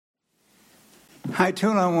Hi,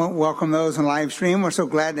 Tula. I want to welcome those on live stream. We're so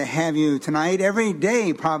glad to have you tonight. Every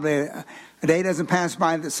day, probably a day doesn't pass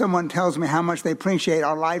by that someone tells me how much they appreciate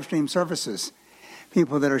our live stream services.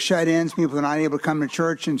 People that are shut-ins, people that are not able to come to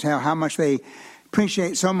church, and tell how much they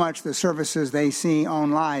appreciate so much the services they see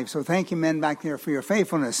on live. So thank you, men back there, for your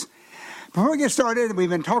faithfulness. Before we get started, we've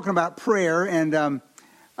been talking about prayer, and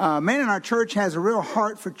a man in our church has a real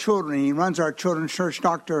heart for children. He runs our children's church.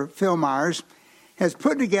 Dr. Phil Myers has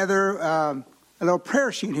put together a little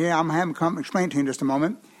prayer sheet here. I'm going to have him come explain to you in just a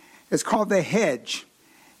moment. It's called The Hedge.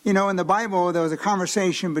 You know, in the Bible, there was a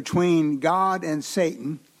conversation between God and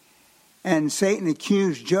Satan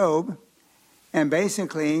accused Job, and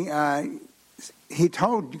basically he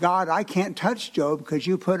told God, I can't touch Job because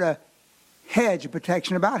you put a hedge of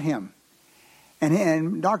protection about him.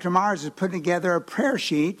 And Dr. Myers has put together a prayer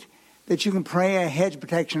sheet that you can pray a hedge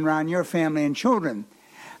protection around your family and children.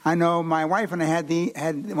 I know my wife and I had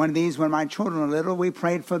one of these when my children were little. We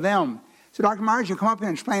prayed for them. So Dr. Myers, you come up here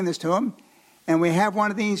and explain this to them. And we have one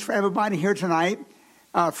of these for everybody here tonight,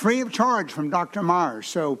 free of charge from Dr. Myers.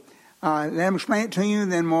 So let him explain it to you,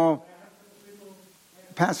 then we'll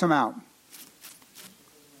pass them out.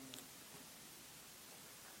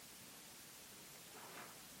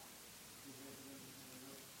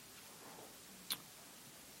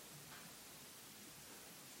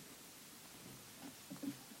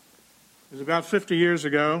 It was about 50 years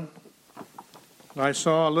ago, I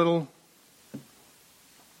saw a little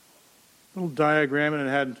diagram, and it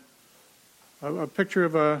had a picture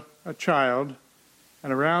of a child,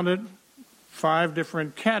 and around it, 5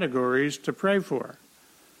 different categories to pray for: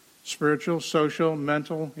 spiritual, social,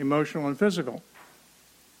 mental, emotional, and physical.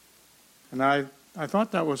 And I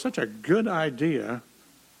thought that was such a good idea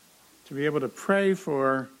to be able to pray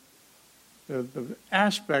for the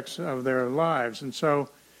aspects of their lives.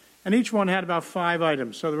 And each one had about 5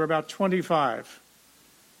 items, so there were about 25.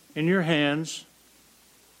 In your hands,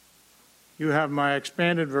 you have my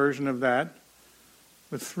expanded version of that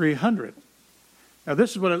with 300. Now,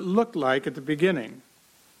 this is what it looked like at the beginning.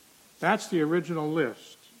 That's the original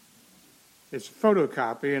list. It's a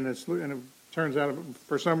photocopy, and it turns out,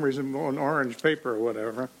 for some reason, on orange paper or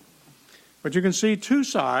whatever. But you can see 2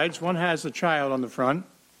 sides. One has the child on the front,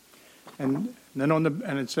 and then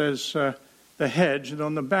it says the hedge, and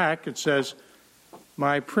on the back it says,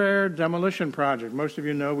 my prayer demolition project. Most of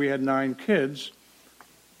you know we had 9 kids,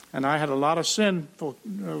 and I had a lot of sinful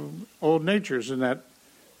old natures in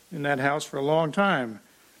that house for a long time.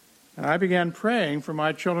 And I began praying for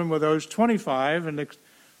my children with those 25, and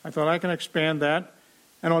I thought I can expand that.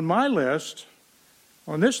 And on my list,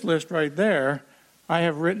 on this list right there, I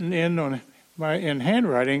have written in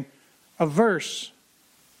handwriting a verse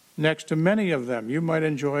next to many of them. You might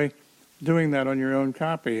enjoy doing that on your own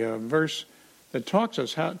copy, a verse that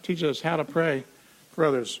teaches us how to pray for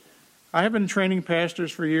others. I have been training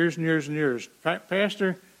pastors for years and years and years.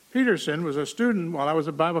 Pastor Peterson was a student while I was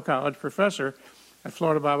a Bible college professor at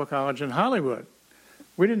Florida Bible College in Hollywood.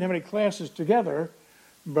 We didn't have any classes together,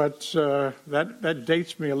 but that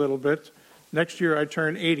dates me a little bit. Next year I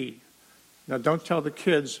turn 80. Now don't tell the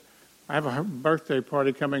kids. I have a birthday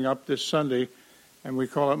party coming up this Sunday, and we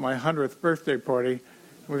call it my 100th birthday party.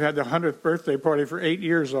 We've had the 100th birthday party for 8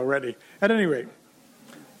 years already, at any rate.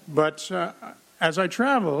 But as I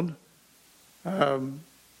traveled,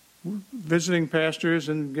 visiting pastors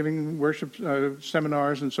and giving worship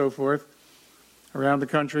seminars and so forth around the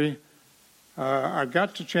country, I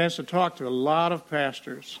got the chance to talk to a lot of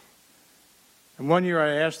pastors. And one year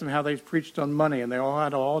I asked them how they preached on money, and they all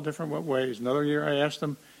had all different ways. Another year I asked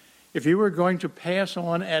them, if you were going to pass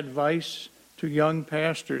on advice to young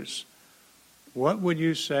pastors, what would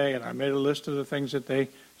you say? And I made a list of the things that they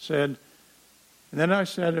said. And then I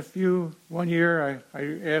said, one year I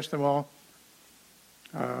asked them all,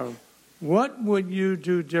 what would you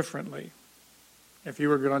do differently if you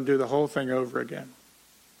were going to do the whole thing over again?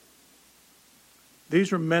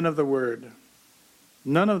 These were men of the Word.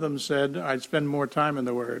 None of them said, I'd spend more time in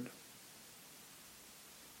the Word.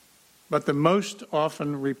 But the most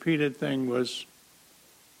often repeated thing was,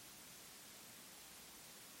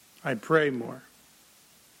 I'd pray more.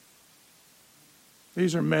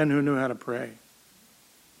 These are men who knew how to pray.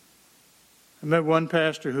 I met one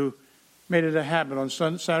pastor who made it a habit on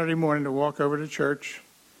Saturday morning to walk over to church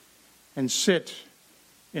and sit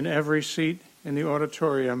in every seat in the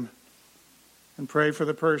auditorium and pray for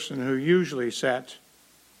the person who usually sat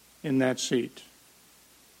in that seat.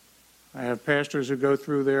 I have pastors who go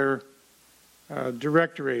through their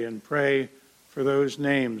directory and pray for those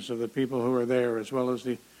names of the people who are there, as well as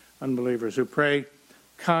the unbelievers, who pray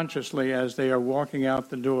consciously as they are walking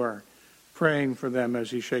out the door, praying for them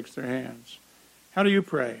as he shakes their hands. How do you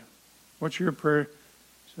pray? What's your prayer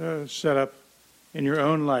setup in your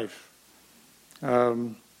own life? I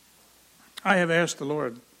have asked the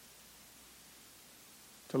Lord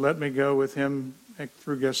to let me go with him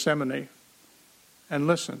through Gethsemane and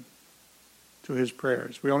listen to his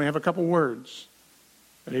prayers. We only have a couple words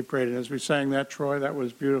that he prayed. And as we sang that, Troy, that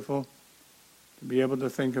was beautiful, to be able to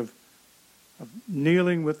think of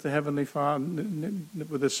kneeling with the Heavenly Father,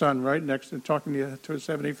 with the Son right next to talking to his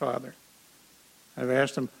Heavenly Father. I've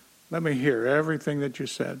asked him, let me hear everything that you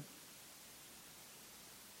said.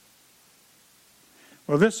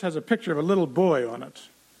 Well, this has a picture of a little boy on it.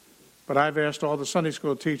 But I've asked all the Sunday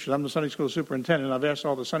school teachers, I'm the Sunday school superintendent, I've asked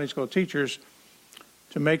all the Sunday school teachers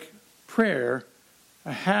to make prayer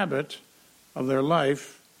a habit of their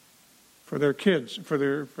life for their kids, for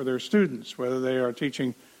their students, whether they are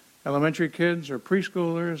teaching elementary kids or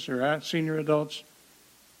preschoolers or senior adults,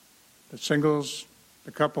 the singles,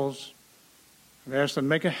 the couples. I've asked them to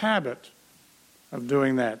make a habit of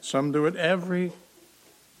doing that. Some do it every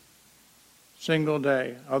single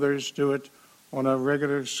day. Others do it on a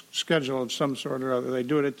regular schedule of some sort or other. They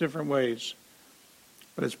do it at different ways.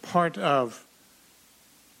 But it's part of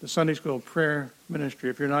the Sunday school prayer ministry.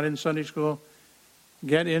 If you're not in Sunday school,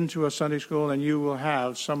 get into a Sunday school and you will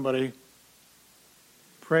have somebody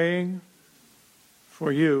praying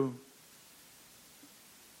for you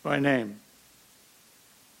by name.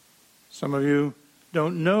 Some of you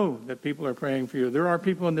don't know that people are praying for you. There are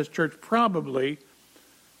people in this church probably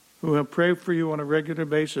who have prayed for you on a regular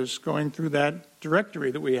basis going through that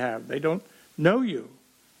directory that we have. They don't know you,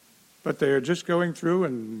 but they are just going through,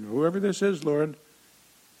 and whoever this is, Lord,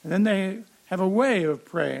 and then they have a way of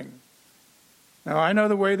praying. Now, I know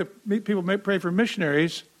the way that people may pray for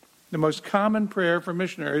missionaries, the most common prayer for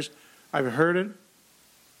missionaries, I've heard it,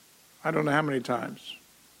 I don't know how many times.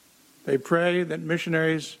 They pray that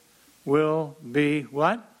missionaries will be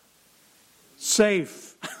what?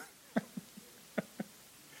 Safe.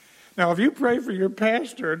 Now, if you pray for your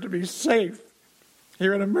pastor to be safe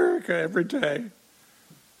here in America every day,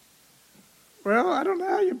 well, I don't know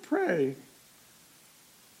how you pray.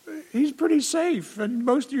 He's pretty safe, and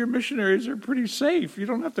most of your missionaries are pretty safe. You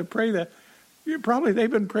don't have to pray that. They've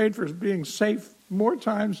been prayed for being safe more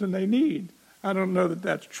times than they need. I don't know that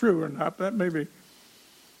that's true or not. That may be.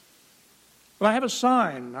 Well, I have a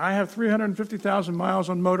sign. I have 350,000 miles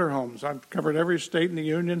on motorhomes. I've covered every state in the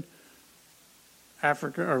Union.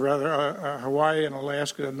 Africa, or rather Hawaii and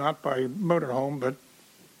Alaska, not by motorhome, but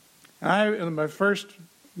in my first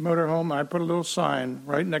motorhome, I put a little sign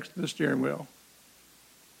right next to the steering wheel.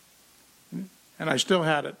 And I still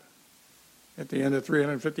had it at the end of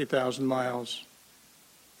 350,000 miles,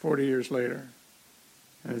 40 years later.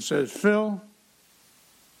 And it says, Phil,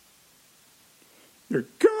 you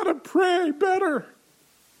gotta pray better.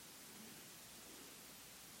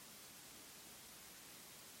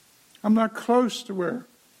 I'm not close to where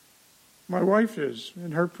my wife is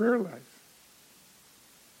in her prayer life.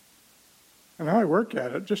 And I work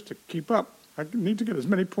at it just to keep up. I need to get as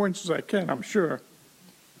many points as I can, I'm sure.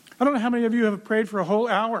 I don't know how many of you have prayed for a whole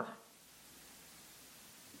hour.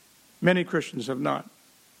 Many Christians have not.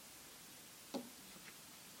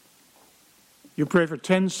 You pray for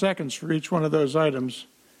 10 seconds for each one of those items.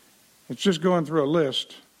 It's just going through a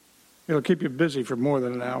list. It'll keep you busy for more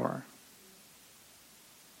than an hour.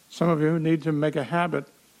 Some of you need to make a habit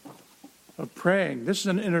of praying. This is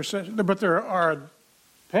an intercession. But there are,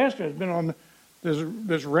 pastor has been on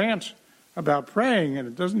this rant about praying, and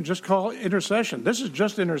it doesn't just call intercession. This is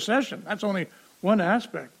just intercession. That's only one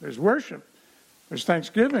aspect. There's worship. There's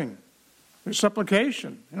thanksgiving. There's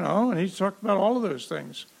supplication, and he's talked about all of those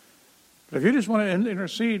things. But if you just want to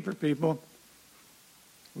intercede for people,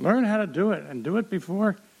 learn how to do it, and do it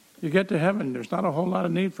before you get to heaven. There's not a whole lot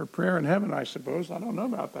of need for prayer in heaven, I suppose. I don't know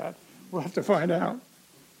about that. We'll have to find out.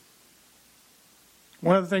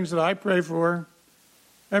 One of the things that I pray for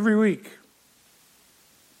every week,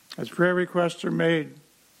 as prayer requests are made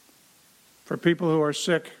for people who are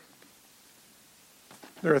sick,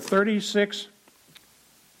 there are 36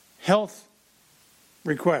 health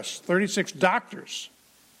requests, 36 doctors,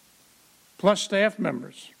 plus staff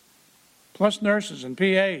members, plus nurses and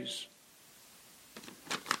PAs.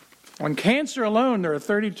 On cancer alone, there are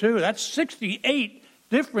 32. That's 68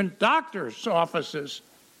 different doctors' offices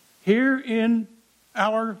here in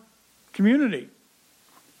our community.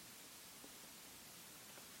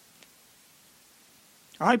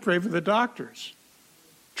 I pray for the doctors.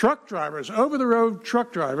 Truck drivers, over-the-road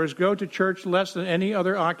truck drivers, go to church less than any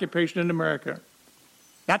other occupation in America.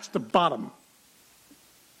 That's the bottom.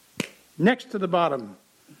 Next to the bottom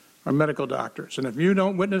are medical doctors. And if you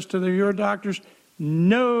don't witness to your doctors,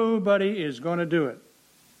 Nobody is going to do it.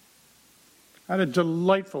 I had a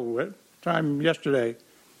delightful time yesterday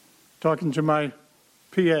talking to my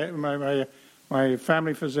PA, my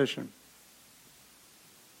family physician.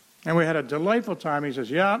 And we had a delightful time. He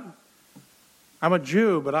says, yeah, I'm a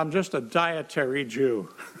Jew, but I'm just a dietary Jew.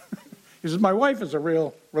 He says, my wife is a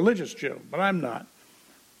real religious Jew, but I'm not.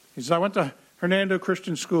 He says, I went to Hernando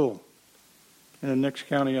Christian School in the next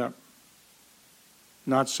county up.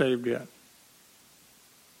 Not saved yet.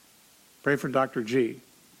 Pray for Dr. G.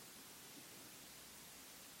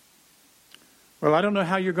 Well, I don't know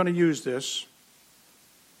how you're going to use this.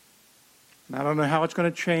 And I don't know how it's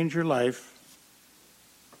going to change your life.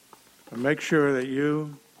 But make sure that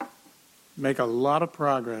you make a lot of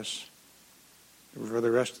progress for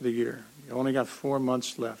the rest of the year. You only got 4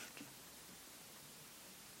 months left.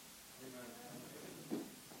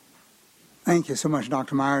 Thank you so much,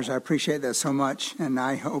 Dr. Myers. I appreciate that so much, and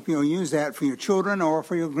I hope you'll use that for your children or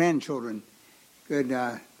for your grandchildren. Good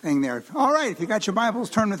thing there. All right, if you got your Bibles,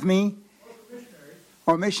 turn with me.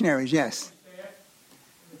 Or missionaries, yes.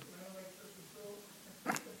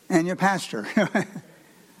 And your pastor.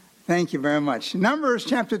 Thank you very much. Numbers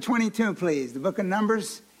chapter 22, please. The book of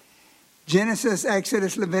Numbers. Genesis,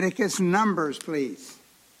 Exodus, Leviticus, Numbers, please.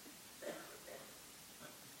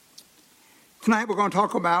 Tonight we're going to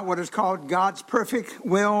talk about what is called God's perfect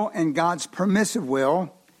will and God's permissive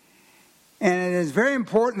will. And it is very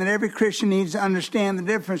important that every Christian needs to understand the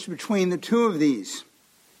difference between the two of these.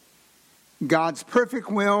 God's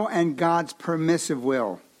perfect will and God's permissive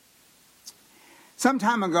will. Some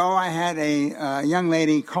time ago, I had a young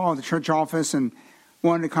lady call the church office and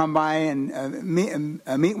wanted to come by and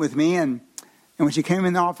meet with me. And when she came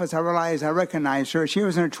in the office, I realized I recognized her. She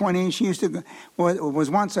was in her 20s. She was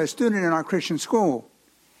once a student in our Christian school.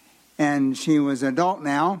 And she was an adult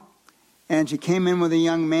now. And she came in with a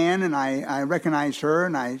young man, and I recognized her,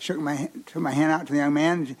 and I took my hand out to the young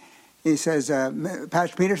man. He says,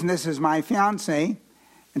 Pastor Peterson, this is my fiance,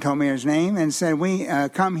 and told me his name, and said, we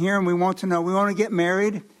come here and we want to get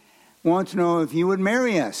married. We want to know if you would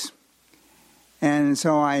marry us. And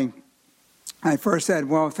so I first said,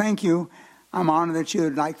 well, thank you. I'm honored that you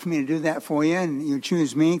would like for me to do that for you, and you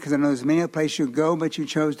choose me, because I know there's many other places you'd go, but you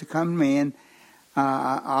chose to come to me, and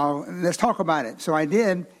let's talk about it. So I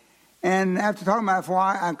did, and after talking about it for a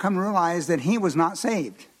while, I come to realize that he was not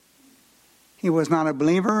saved. He was not a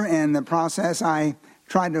believer. In the process, I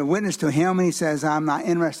tried to witness to him, and he says, I'm not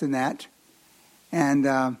interested in that.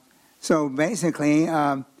 And so basically,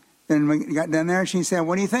 then we got done there, and she said,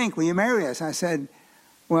 what do you think? Will you marry us? I said,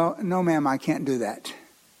 well, no, ma'am, I can't do that.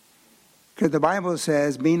 Because the Bible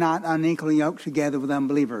says, be not unequally yoked together with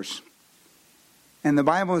unbelievers. And the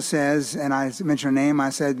Bible says, and I mentioned her name, I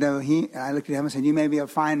said, no, I looked at him and said, you may be a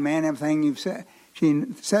fine man, everything you've said, she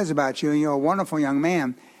says about you, you're a wonderful young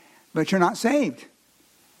man, but you're not saved.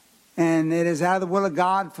 And it is out of the will of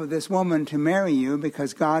God for this woman to marry you,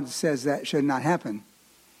 because God says that should not happen.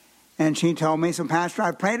 And she told me, so Pastor,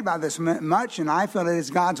 I've prayed about this much, and I feel it is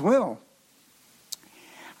God's will.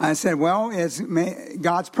 I said, well,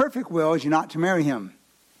 God's perfect will is you not to marry him.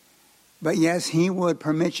 But yes, he would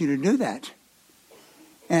permit you to do that.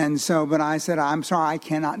 And so, but I said, I'm sorry, I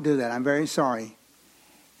cannot do that. I'm very sorry.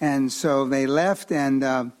 And so they left, and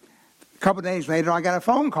a couple of days later, I got a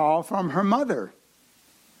phone call from her mother.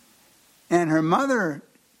 And her mother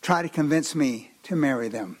tried to convince me to marry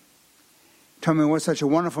them. Told me what such a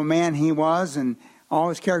wonderful man he was and all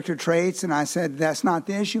his character traits. And I said, that's not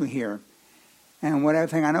the issue here. And what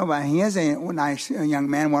everything I know about him, he is a nice young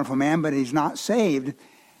man, wonderful man, but he's not saved.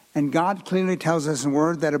 And God clearly tells us in the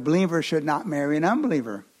Word that a believer should not marry an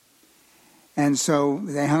unbeliever. And so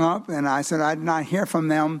they hung up, and I said I did not hear from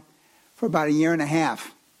them for about a year and a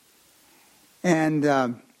half. And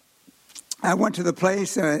I went to the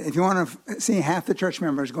place, if you want to see half the church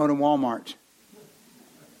members, go to Walmart.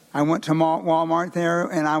 I went to Walmart there,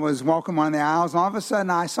 and I was walking one of the aisles, and all of a sudden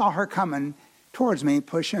I saw her coming towards me,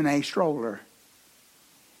 pushing a stroller.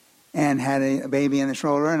 And had a baby in the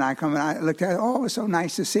stroller, and I looked at her, oh, it was so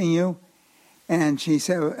nice to see you. And she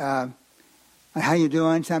said, how you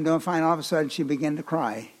doing? She said, I'm doing fine. All of a sudden, she began to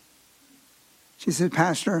cry. She said,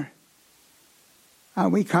 Pastor,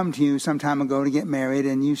 we come to you some time ago to get married,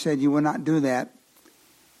 and you said you would not do that.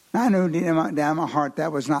 And I knew down in my heart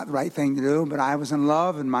that was not the right thing to do, but I was in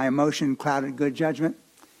love, and my emotion clouded good judgment.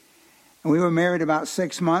 And we were married about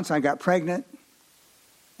 6 months. I got pregnant,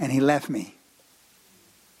 and he left me.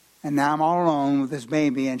 And now I'm all alone with this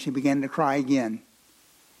baby, and she began to cry again.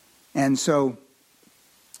 And so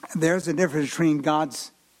there's a difference between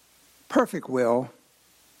God's perfect will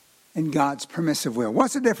and God's permissive will.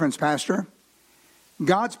 What's the difference, Pastor?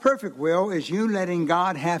 God's perfect will is you letting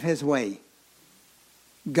God have his way.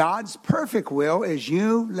 God's perfect will is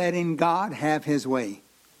you letting God have his way.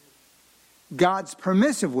 God's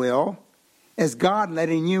permissive will is God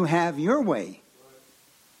letting you have your way.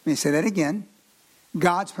 Let me say that again.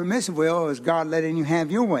 God's permissive will is God letting you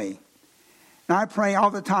have your way. And I pray all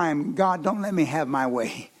the time, God, don't let me have my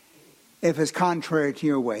way if it's contrary to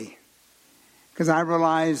your way. Because I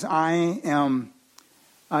realize I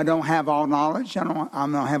don't have all knowledge. I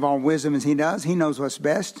don't have all wisdom as he does. He knows what's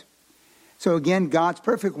best. So again, God's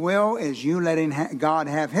perfect will is you letting God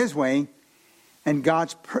have his way. And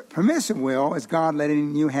God's permissive will is God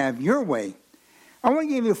letting you have your way. I want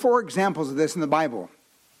to give you 4 examples of this in the Bible.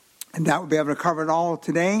 And that will be able to cover it all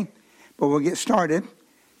today. But we'll get started.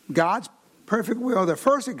 God's perfect will. The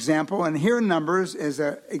first example, and here in Numbers, is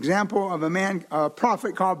an example of a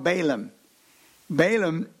prophet called Balaam.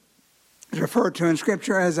 Balaam is referred to in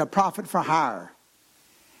Scripture as a prophet for hire.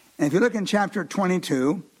 And if you look in chapter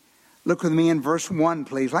 22, look with me in verse 1,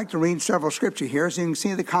 please. I'd like to read several scripture here so you can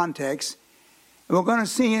see the context. And we're going to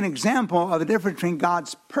see an example of the difference between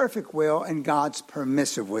God's perfect will and God's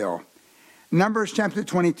permissive will. Numbers chapter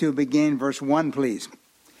 22, begin verse 1, please.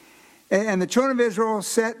 And the children of Israel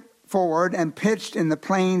set forward and pitched in the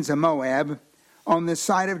plains of Moab on the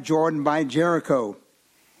side of Jordan by Jericho.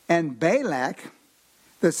 And Balak,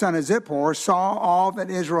 the son of Zippor, saw all that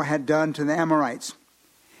Israel had done to the Amorites.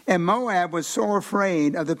 And Moab was sore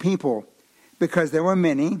afraid of the people, because there were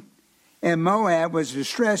many, and Moab was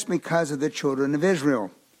distressed because of the children of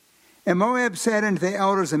Israel. And Moab said unto the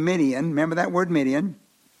elders of Midian, remember that word Midian,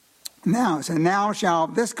 now shall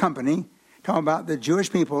this company, talking about the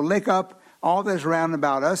Jewish people, lick up all that is round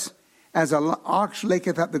about us, as an ox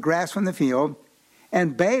licketh up the grass from the field.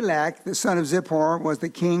 And Balak, the son of Zippor, was the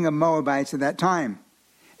king of Moabites at that time.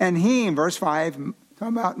 And he, in verse 5,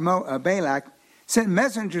 talking about Balak, sent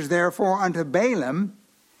messengers therefore unto Balaam,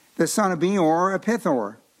 the son of Beor of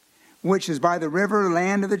Pithor, which is by the river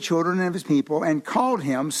land of the children of his people, and called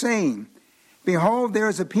him, saying, Behold, there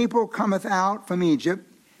is a people cometh out from Egypt.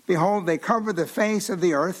 Behold, they cover the face of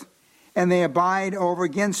the earth, and they abide over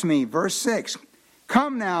against me. Verse 6,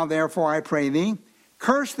 Come now, therefore, I pray thee,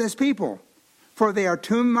 curse this people, for they are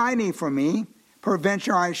too mighty for me.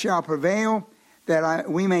 Peradventure I shall prevail, that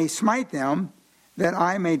we may smite them, that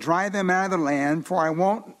I may drive them out of the land. For I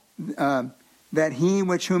wot that he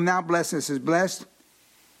whom thou blessest is blessed,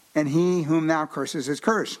 and he whom thou cursest is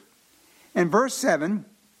cursed. And verse 7,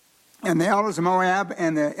 And the elders of Moab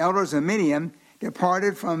and the elders of Midian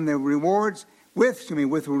departed from the rewards with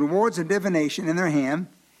rewards of divination in their hand,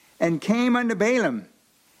 and came unto Balaam,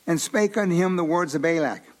 and spake unto him the words of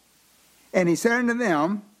Balak. And he said unto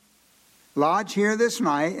them, Lodge here this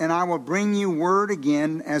night, and I will bring you word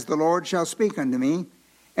again, as the Lord shall speak unto me.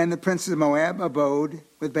 And the princes of Moab abode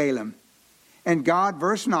with Balaam. And God,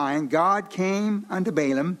 verse 9, God came unto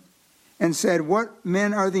Balaam, and said, What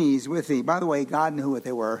men are these with thee? By the way, God knew what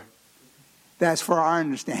they were. That's for our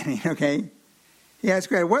understanding, okay? He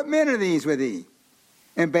asked God, What men are these with thee?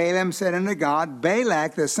 And Balaam said unto God,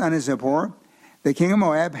 Balak, the son of Zippor, the king of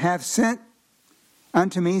Moab, hath sent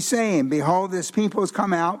unto me, saying, Behold, this people is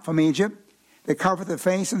come out from Egypt, that covereth the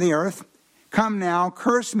face of the earth. Come now,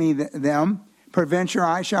 curse me them, peradventure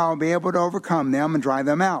I shall be able to overcome them and drive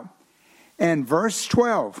them out. And verse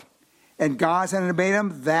 12, And God said unto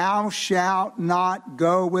Balaam, Thou shalt not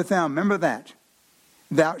go with them. Remember that.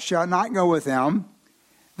 Thou shalt not go with them.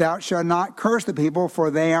 Thou shalt not curse the people,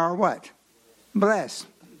 for they are what? Blessed.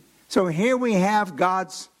 So here we have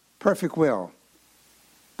God's perfect will.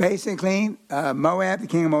 Basically, Moab, the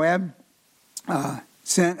king of Moab,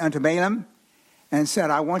 sent unto Balaam and said,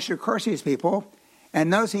 I want you to curse these people. And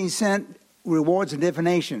notice he sent rewards of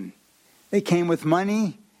divination. They came with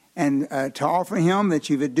money and to offer him that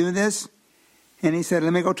you would do this. And he said,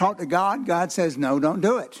 let me go talk to God. God says, no, don't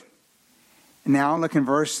do it. And now look in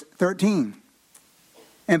verse 13.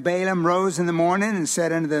 And Balaam rose in the morning and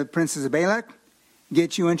said unto the princes of Balak,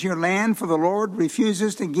 Get you into your land, for the Lord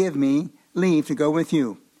refuses to give me leave to go with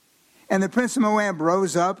you. And the prince of Moab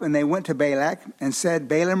rose up, and they went to Balak, and said,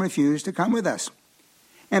 Balaam refused to come with us.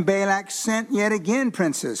 And Balak sent yet again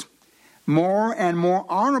princes, more and more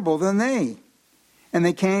honorable than they. And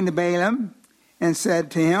they came to Balaam, and said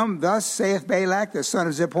to him, Thus saith Balak, the son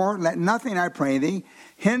of Zippor, Let nothing, I pray thee,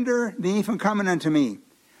 hinder thee from coming unto me.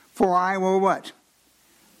 For I will what?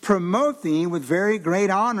 Promote thee with very great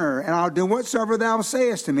honor, and I'll do whatsoever thou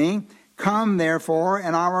sayest to me. Come, therefore,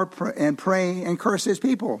 and I will pray and curse his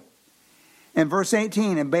people. And verse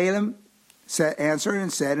 18, And Balaam answered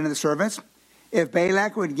and said unto the servants, If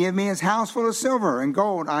Balak would give me his house full of silver and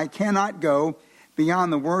gold, I cannot go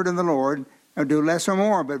beyond the word of the Lord, or do less or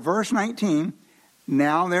more. But verse 19,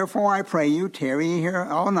 now therefore I pray you, tarry ye here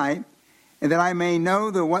all night, and that I may know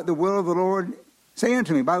what the will of the Lord say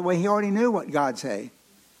unto me. By the way, he already knew what God say.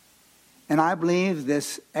 And I believe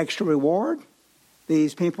this extra reward,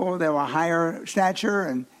 these people that were higher stature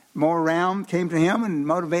and more round came to him and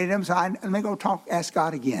motivated him. So let me go ask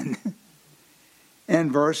God again.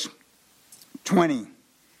 In verse 20,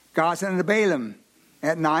 God said unto Balaam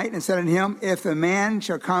at night and said unto him, if the man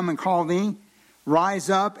shall come and call thee, rise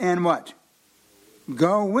up and what?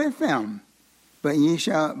 Go with them. But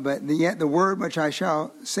yet the word which I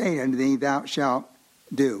shall say unto thee, thou shalt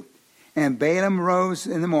do. And Balaam rose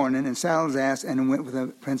in the morning and saddled his ass and went with the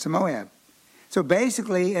prince of Moab. So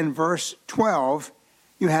basically in verse 12,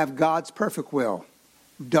 you have God's perfect will.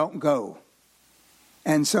 Don't go.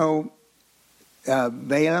 And so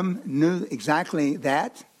Balaam knew exactly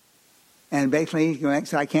that. And basically he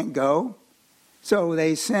said, I can't go. So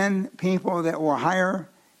they send people that were higher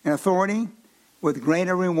in authority with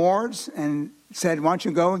greater rewards and said, why don't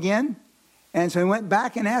you go again? And so he went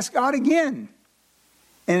back and asked God again.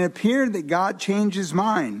 And it appeared that God changed his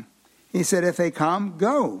mind. He said, if they come,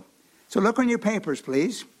 go. So look on your papers,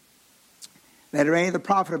 please. Letter A, the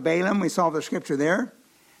prophet of Balaam. We saw the scripture there.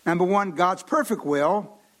 Number 1, God's perfect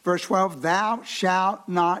will. Verse 12, thou shalt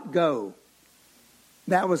not go.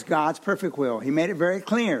 That was God's perfect will. He made it very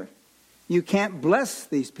clear. You can't bless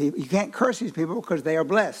these people. You can't curse these people because they are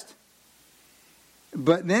blessed.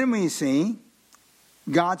 But then we see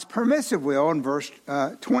God's permissive will in verse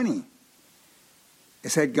 20. It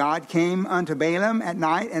said, God came unto Balaam at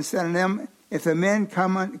night and said unto him, if the men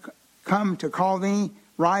come to call thee,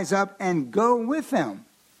 rise up and go with them.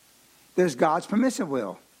 There's God's permissive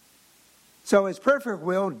will. So his perfect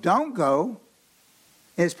will, don't go.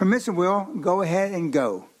 His permissive will, go ahead and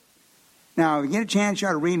go. Now, if you get a chance, you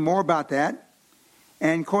ought to read more about that.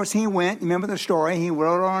 And of course he went, remember the story, he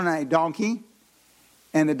rode on a donkey.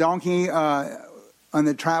 And the donkey, on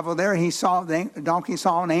the travel there, the donkey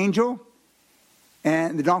saw an angel.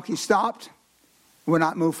 And the donkey stopped, would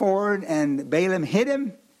not move forward, and Balaam hit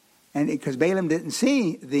him. And because Balaam didn't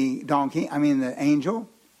see the angel,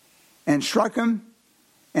 and struck him.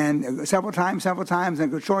 And several times,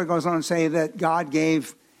 and the story goes on to say that God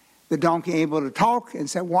gave the donkey able to talk and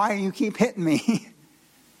said, why do you keep hitting me?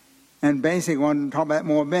 And basically, I want to talk about that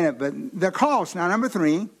more in a minute. But the cost, now number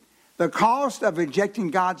 3, the cost of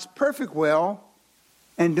rejecting God's perfect will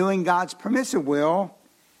and doing God's permissive will,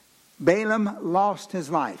 Balaam lost his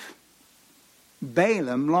life.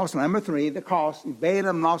 Balaam lost, number 3, the cost,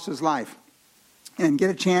 Balaam lost his life. And get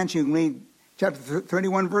a chance, you can read chapter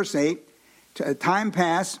 31, verse 8. Time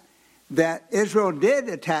passed that Israel did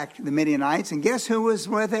attack the Midianites, and guess who was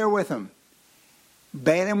there with them?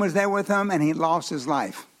 Balaam was there with them, and he lost his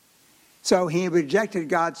life. So he rejected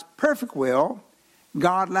God's perfect will.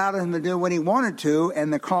 God allowed him to do what he wanted to,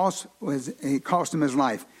 and it cost him his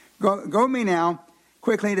life. Go with me now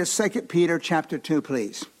quickly to 2 Peter chapter 2,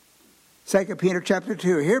 please. 2 Peter chapter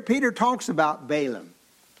 2. Here Peter talks about Balaam,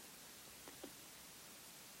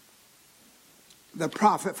 the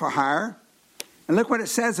prophet for hire. And look what it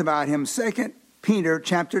says about him, 2 Peter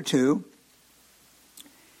chapter 2.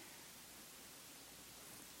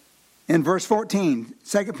 In verse 14,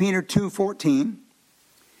 2 Peter 2:14.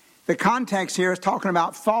 The context here is talking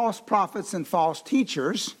about false prophets and false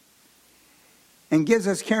teachers, and gives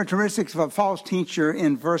us characteristics of a false teacher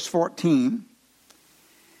in verse 14.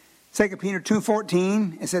 2 Peter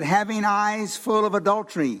 2:14, it said, having eyes full of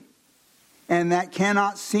adultery, and that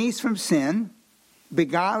cannot cease from sin,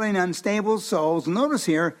 beguiling unstable souls. Notice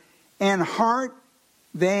here, and heart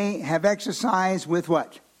they have exercised with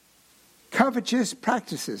what? Covetous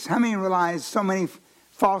practices. How many realize so many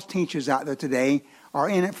false teachers out there today are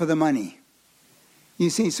in it for the money? You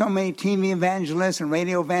see so many TV evangelists and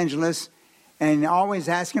radio evangelists and always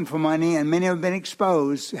asking for money, and many have been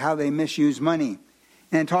exposed how they misuse money.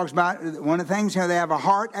 And it talks about one of the things here, they have a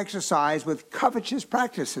heart exercised with covetous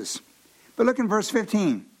practices. But look in verse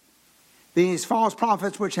 15. These false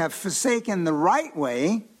prophets which have forsaken the right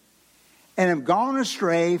way and have gone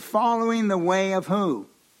astray, following the way of who?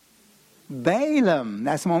 Balaam.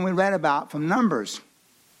 That's the one we read about from Numbers.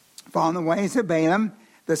 Following the ways of Balaam,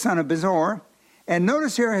 the son of Bezor. And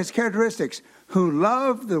notice here his characteristics. Who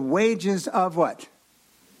love the wages of what?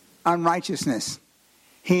 Unrighteousness.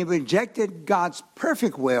 He rejected God's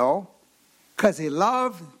perfect will because he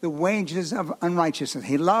loved the wages of unrighteousness.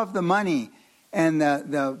 He loved the money and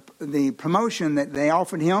the promotion that they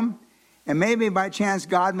offered him. And maybe by chance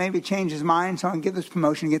God maybe changed his mind so I can get this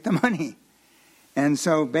promotion and get the money. And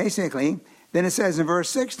so basically, then it says in verse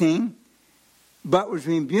 16, but was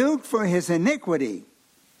rebuked for his iniquity.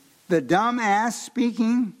 The dumb ass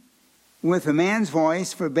speaking with a man's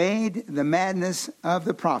voice forbade the madness of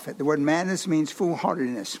the prophet. The word madness means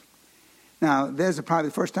foolhardiness. Now, there's probably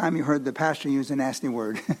the first time you heard the pastor use a nasty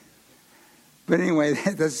word. But anyway,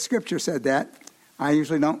 the scripture said that. I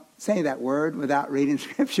usually don't say that word without reading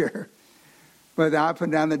scripture. But I put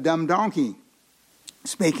down the dumb donkey.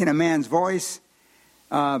 Speaking a man's voice,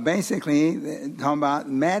 basically, talking about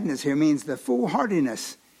madness here means the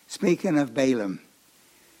foolhardiness. Speaking of Balaam.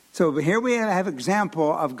 So here we have an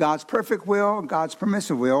example of God's perfect will, God's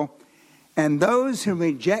permissive will. And those who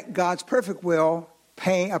reject God's perfect will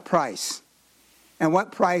pay a price. And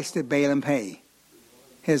what price did Balaam pay?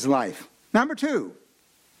 His life. Number two.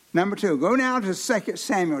 Go now to 2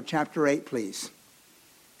 Samuel chapter 8, please.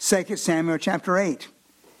 2 Samuel chapter 8.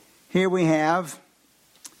 Here we have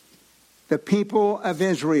the people of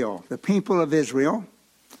Israel. The people of Israel.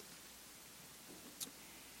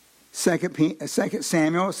 2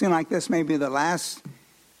 Samuel. It seems like this may be the last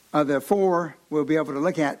of the four we'll be able to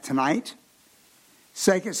look at tonight.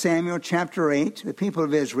 2 Samuel chapter 8. The people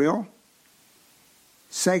of Israel.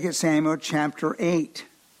 2 Samuel chapter 8.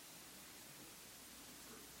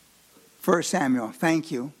 1 Samuel, thank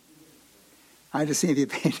you. I just see if you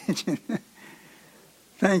pay attention.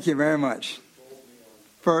 Thank you very much.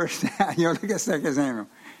 First, you'll look at 2 Samuel.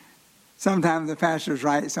 Sometimes the pastor's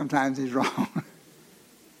right, sometimes he's wrong.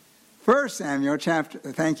 1 Samuel chapter,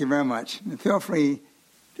 thank you very much. And feel free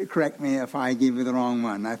to correct me if I give you the wrong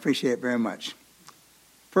one. I appreciate it very much.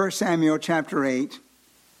 1 Samuel chapter 8.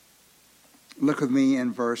 Look with me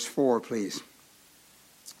in verse 4, please.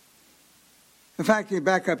 In fact, you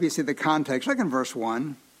back up, you see the context. Look in verse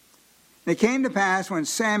 1. It came to pass when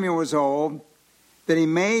Samuel was old that he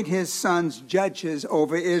made his sons judges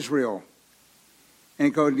over Israel. And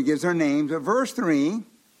it gives their names. But verse 3,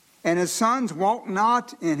 and his sons walked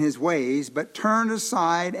not in his ways, but turned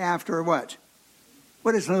aside after what?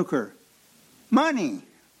 What is lucre? Money.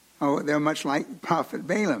 Oh, they're much like prophet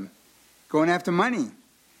Balaam, going after money.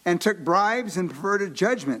 And took bribes and perverted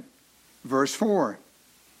judgment. Verse 4.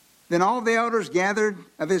 Then all the elders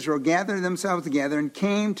of Israel gathered themselves together and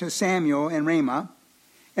came to Samuel in Ramah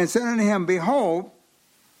and said unto him, Behold,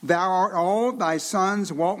 thou art old, thy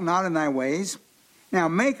sons walk not in thy ways. Now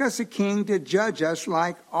make us a king to judge us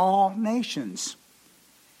like all nations.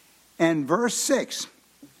 And verse 6.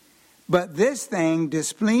 But this thing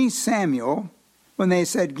displeased Samuel when they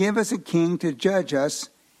said, Give us a king to judge us.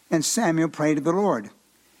 And Samuel prayed to the Lord.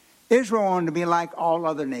 Israel wanted to be like all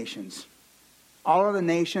other nations. All other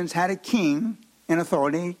nations had a king in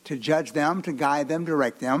authority to judge them, to guide them,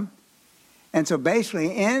 direct them. And so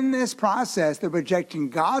basically in this process, they're rejecting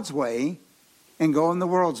God's way and going the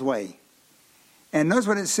world's way. And notice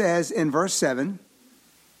what it says in verse 7.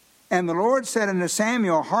 And the Lord said unto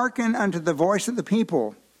Samuel, Hearken unto the voice of the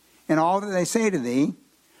people and all that they say to thee,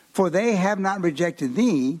 for they have not rejected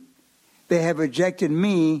thee, they have rejected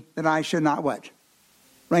me, that I should not what?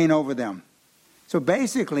 Reign over them. So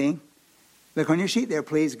basically, look on your sheet there,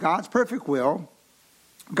 please. God's perfect will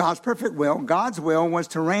was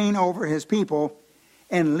to reign over his people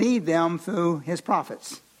and lead them through his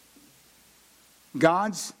prophets.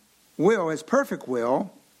 God's will, his perfect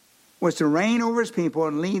will, was to reign over his people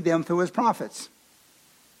and lead them through his prophets.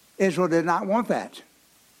 Israel did not want that.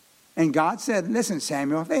 And God said, Listen,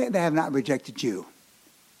 Samuel, they have not rejected you.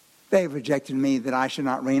 They have rejected me, that I should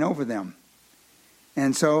not reign over them.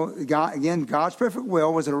 And so, God's perfect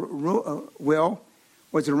will was to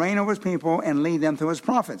reign over his people and lead them through his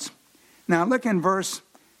prophets. Now,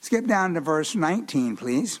 skip down to verse 19,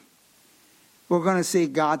 please. We're going to see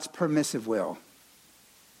God's permissive will.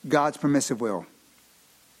 God's permissive will.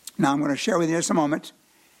 Now, I'm going to share with you in just a moment.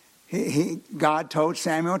 God told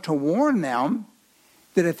Samuel to warn them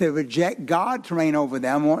that if they reject God to reign over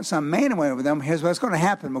them, want some man to reign over them, here's what's going to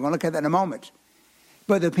happen. We're going to look at that in a moment.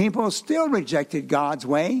 But the people still rejected God's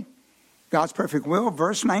way, God's perfect will.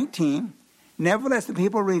 Verse 19, Nevertheless, the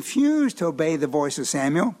people refused to obey the voice of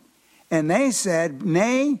Samuel, and they said,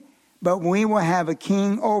 Nay, but we will have a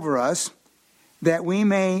king over us, that we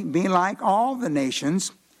may be like all the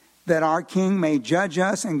nations, that our king may judge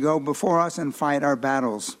us and go before us and fight our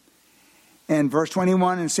battles. And verse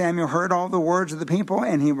 21, And Samuel heard all the words of the people,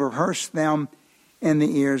 and he rehearsed them in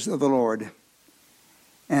the ears of the Lord.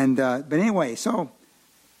 And but anyway, so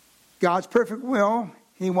God's perfect will,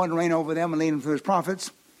 he wanted to reign over them and lead them through his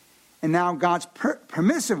prophets. And now God's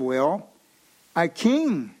permissive will, a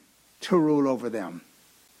king to rule over them.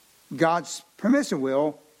 God's permissive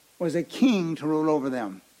will was a king to rule over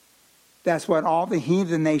them. That's what all the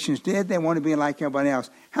heathen nations did. They want to be like everybody else.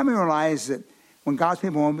 How many realize that when God's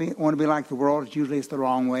people want to be like the world, it's the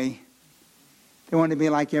wrong way? They wanted to be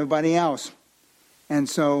like everybody else. And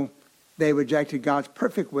so they rejected God's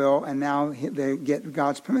perfect will, and now they get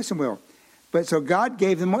God's permissive will. But so God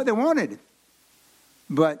gave them what they wanted.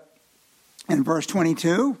 But in verse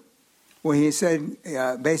 22, where he said,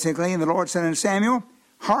 basically, and the Lord said unto Samuel,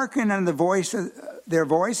 hearken unto their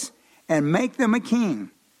voice, and make them a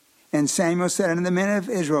king. And Samuel said unto the men of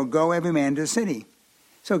Israel, go every man to the city.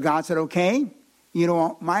 So God said, okay, you don't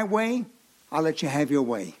want my way, I'll let you have your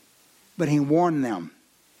way. But he warned them.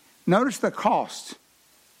 Notice the cost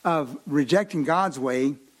of rejecting God's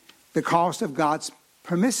way, the cost of God's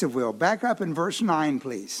permissive will. Back up in verse 9,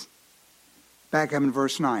 please. Back up in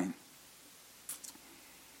verse 9.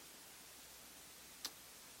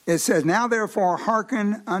 It says, now therefore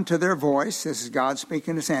hearken unto their voice. This is God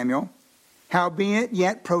speaking to Samuel. Howbeit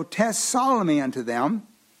yet protest solemnly unto them.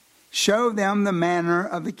 Show them the manner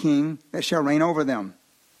of the king that shall reign over them.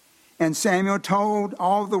 And Samuel told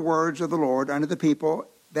all the words of the Lord unto the people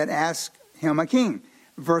that asked him a king.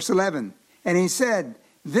 Verse 11. And he said,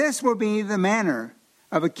 this will be the manner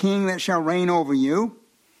of a king that shall reign over you.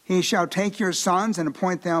 He shall take your sons and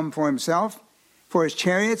appoint them for himself, for his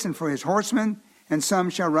chariots and for his horsemen, and some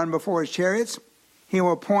shall run before his chariots. He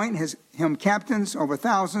will appoint him captains over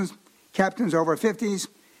thousands, captains over 50s,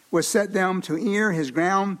 will set them to ear his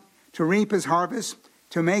ground, to reap his harvest,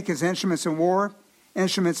 to make his instruments of war,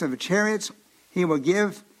 instruments of chariots. He will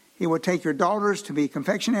take your daughters to be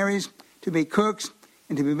confectionaries, to be cooks,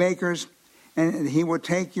 and to be bakers, and he will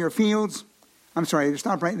take your fields. I'm sorry,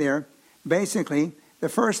 stop right there. Basically, the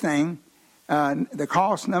first thing, the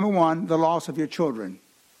cost, number one, the loss of your children.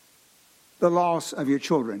 The loss of your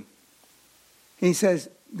children. He says,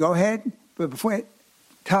 go ahead, but before,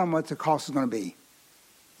 tell them what the cost is going to be.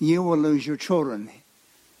 You will lose your children.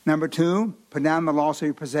 Number two, put down the loss of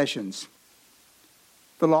your possessions.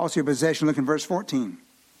 The loss of your possession, look in verse 14.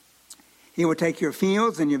 He will take your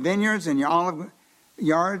fields and your vineyards and your olive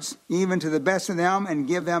yards, even to the best of them, and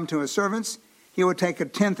give them to his servants. He will take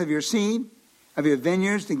 1/10 of your seed, of your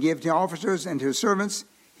vineyards, to give to officers and to his servants.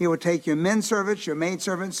 He will take your men servants, your maid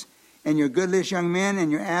servants, and your goodliest young men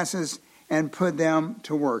and your asses, and put them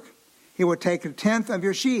to work. He will take 1/10 of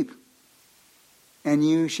your sheep, and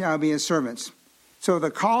you shall be his servants. So the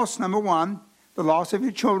cost, number one, the loss of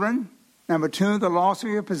your children. Number two, the loss of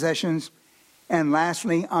your possessions. And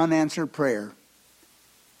lastly, unanswered prayer.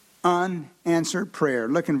 Unanswered prayer.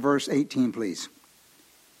 Look in verse 18, please.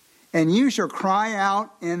 And you shall cry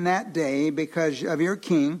out in that day because of your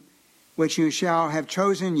king, which you shall have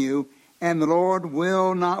chosen you, and the Lord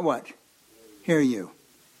will not what? Hear you.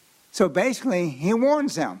 So basically, he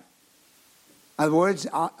warns them. In other words,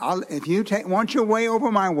 if you want your way over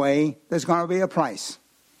my way, there's going to be a price.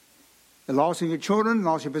 The loss of your children,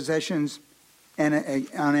 loss of your possessions, and an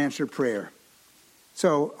unanswered prayer.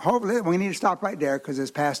 So hopefully, we need to stop right there because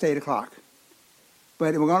it's past 8 o'clock.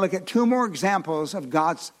 But we're going to look at two more examples of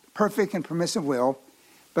God's perfect and permissive will.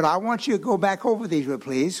 But I want you to go back over these,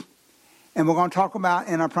 please. And we're going to talk about,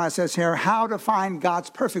 in our process here, how to find God's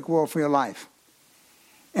perfect will for your life.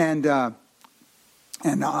 And I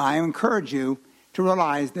encourage you to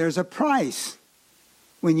realize there's a price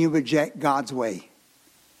when you reject God's way.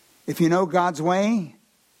 If you know God's way,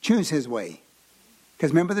 choose his way.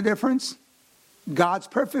 Because remember the difference? God's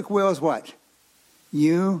perfect will is what?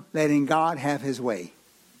 You letting God have his way.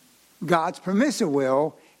 God's permissive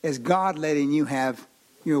will is God letting you have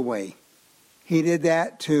your way. He did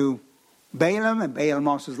that to Balaam, and Balaam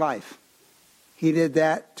lost his life. He did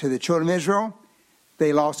that to the children of Israel.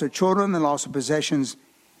 They lost their children, they lost their possessions,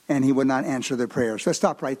 and he would not answer their prayers. Let's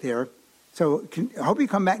stop right there. So I hope you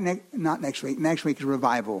come back not next week. Next week is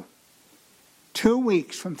revival. 2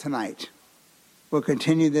 weeks from tonight, we'll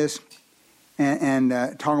continue this and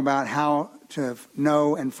talk about how to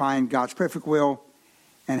know and find God's perfect will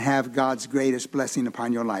and have God's greatest blessing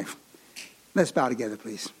upon your life. Let's bow together,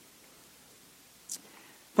 please.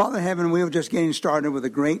 Father in heaven, we were just getting started with a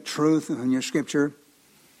great truth in your scripture.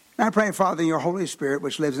 And I pray, Father, your Holy Spirit,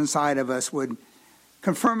 which lives inside of us, would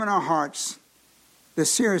confirm in our hearts the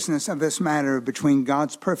seriousness of this matter between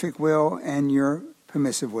God's perfect will and your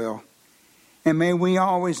permissive will. And may we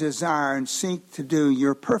always desire and seek to do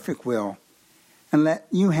your perfect will and let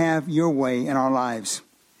you have your way in our lives.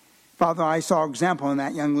 Father, I saw an example in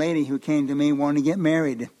that young lady who came to me wanting to get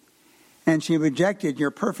married. And she rejected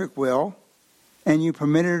your perfect will, and you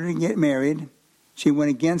permitted her to get married. She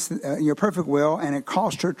went against your perfect will, and it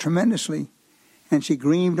cost her tremendously. And she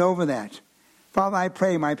grieved over that. Father, I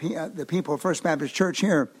pray the people of First Baptist Church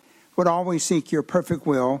here would always seek your perfect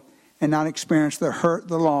will and not experience the hurt,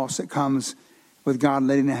 the loss that comes with God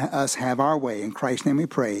letting us have our way. In Christ's name we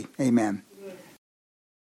pray. Amen.